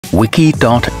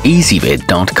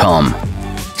wiki.ezvid.com.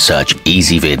 Search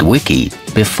Ezvid Wiki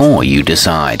before you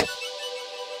decide.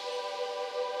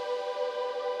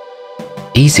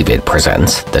 Ezvid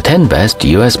presents the 10 best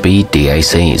USB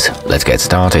DACs. Let's get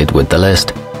started with the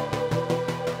list.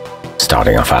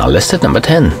 Starting off our list at number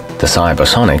 10, the Syba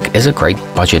is a great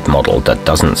budget model that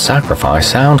doesn't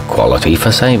sacrifice sound quality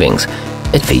for savings.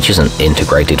 It features an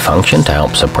integrated function to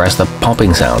help suppress the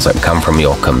popping sounds that come from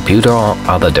your computer or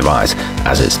other device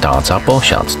as it starts up or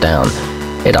shuts down.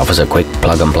 It offers a quick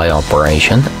plug-and-play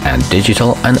operation and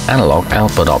digital and analog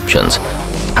output options.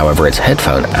 However, its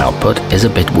headphone output is a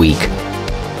bit weak.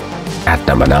 At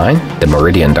number 9, the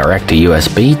Meridian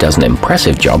Direct-to-USB does an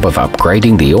impressive job of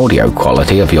upgrading the audio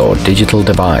quality of your digital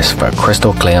device for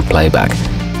crystal clear playback.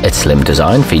 Its slim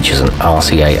design features an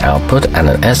RCA output and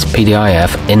an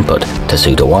SPDIF input to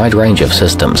suit a wide range of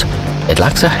systems. It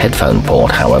lacks a headphone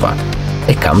port, however.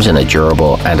 It comes in a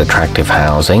durable and attractive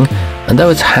housing, and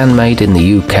though it's handmade in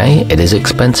the UK, it is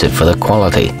expensive for the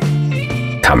quality.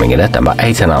 Coming in at number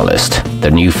 8 on our list, the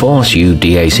nuforce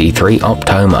DAC3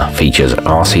 Optoma features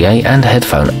RCA and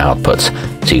headphone outputs,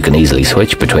 so you can easily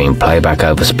switch between playback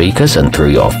over speakers and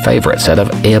through your favorite set of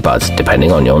earbuds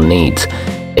depending on your needs.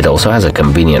 It also has a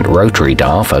convenient rotary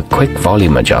dial for quick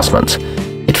volume adjustments.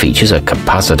 It features a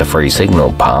capacitor-free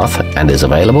signal path and is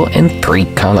available in 3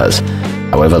 colors.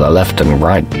 However, the left and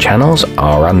right channels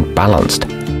are unbalanced.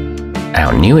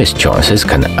 Our newest choices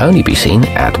can only be seen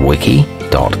at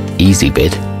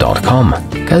wiki.ezvid.com.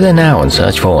 Go there now and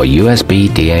search for USB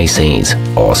DACs,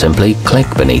 or simply click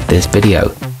beneath this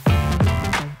video.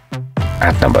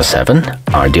 At number 7,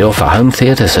 ideal for home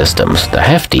theater systems, the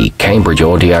hefty Cambridge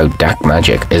Audio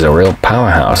dacmagic is a real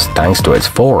powerhouse thanks to its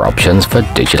 4 options for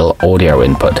digital audio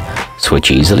input. Switch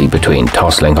easily between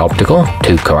Toslink optical,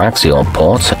 2 coaxial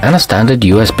ports, and a standard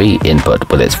USB input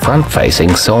with its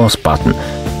front-facing source button.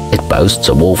 It boasts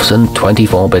a Wolfson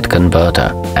 24-bit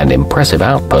converter and impressive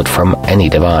output from any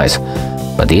device,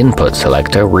 but the input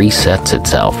selector resets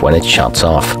itself when it shuts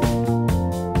off.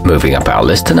 Moving up our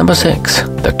list to number 6,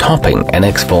 the topping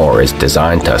NX4 is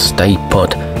designed to stay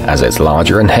put, as it's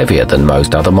larger and heavier than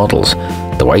most other models.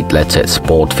 The weight lets it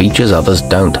sport features others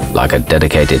don't, like a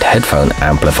dedicated headphone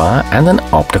amplifier and an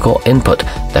optical input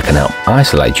that can help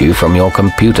isolate you from your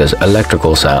computer's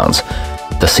electrical sounds.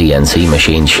 The CNC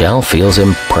machine shell feels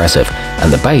impressive,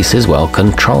 and the bass is well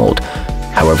controlled.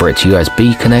 However, its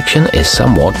USB connection is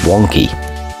somewhat wonky.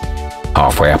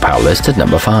 Halfway up our list at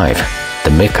number 5. The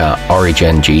micca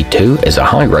Origen G2 is a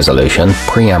high-resolution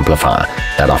preamplifier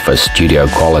that offers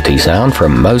studio-quality sound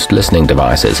from most listening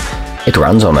devices. It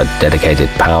runs on a dedicated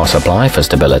power supply for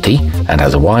stability and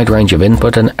has a wide range of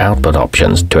input and output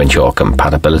options to ensure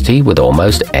compatibility with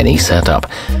almost any setup.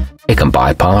 It can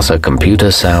bypass a computer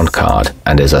sound card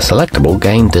and is a selectable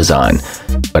gain design,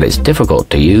 but it's difficult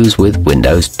to use with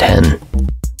Windows 10.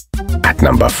 At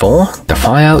number 4, the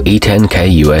fiio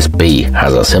E10K USB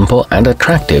has a simple and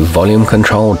attractive volume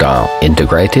control dial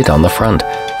integrated on the front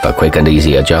for quick and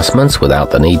easy adjustments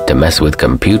without the need to mess with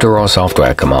computer or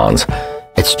software commands.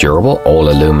 Its durable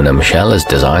all-aluminum shell is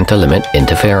designed to limit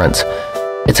interference.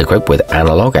 It's equipped with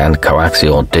analog and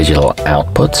coaxial digital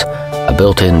outputs, a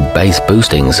built-in bass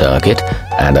boosting circuit,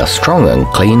 and a strong and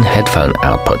clean headphone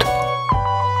output.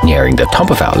 Nearing the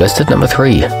top of our list at number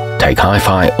 3, take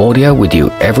hi-fi audio with you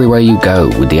everywhere you go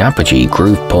with the Apogee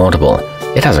Groove Portable.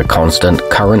 It has a constant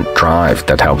current drive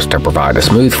that helps to provide a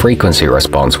smooth frequency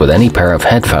response with any pair of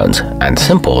headphones and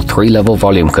simple 3-level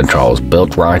volume controls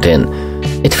built right in.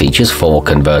 It features 4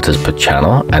 converters per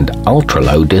channel and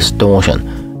ultra-low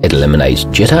distortion. It eliminates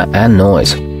jitter and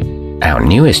noise. Our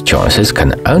newest choices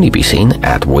can only be seen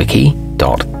at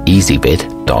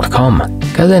wiki.ezvid.com.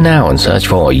 Go there now and search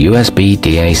for USB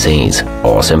DACs,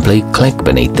 or simply click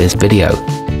beneath this video.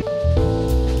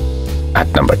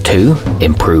 At number 2,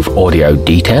 improve audio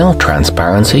detail,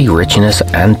 transparency, richness,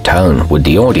 and tone with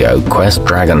the audioquest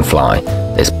Dragonfly.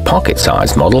 This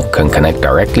pocket-sized model can connect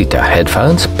directly to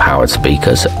headphones, powered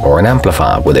speakers, or an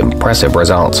amplifier with impressive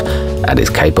results, and is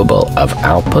capable of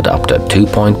output up to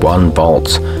 2.1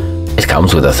 volts. It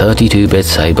comes with a 32-bit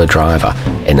syba driver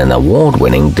in an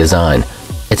award-winning design.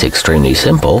 It's extremely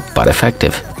simple but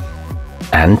effective.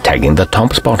 And taking the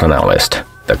top spot on our list,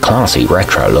 the classy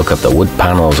retro look of the wood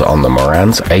panels on the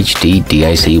Marantz HD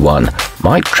DAC1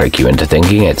 might trick you into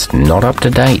thinking it's not up to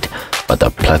date, but the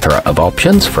plethora of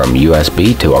options from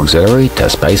USB to auxiliary to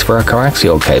space for a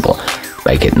coaxial cable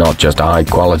make it not just a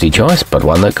high-quality choice, but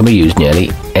one that can be used nearly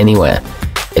anywhere.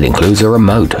 It includes a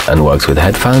remote and works with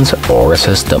headphones or a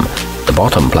system. The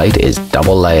bottom plate is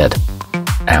double-layered.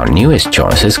 Our newest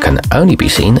choices can only be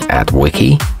seen at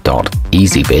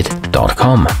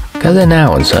wiki.ezvid.com. Go there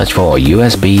now and search for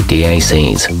USB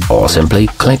DACs, or simply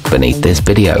click beneath this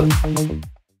video.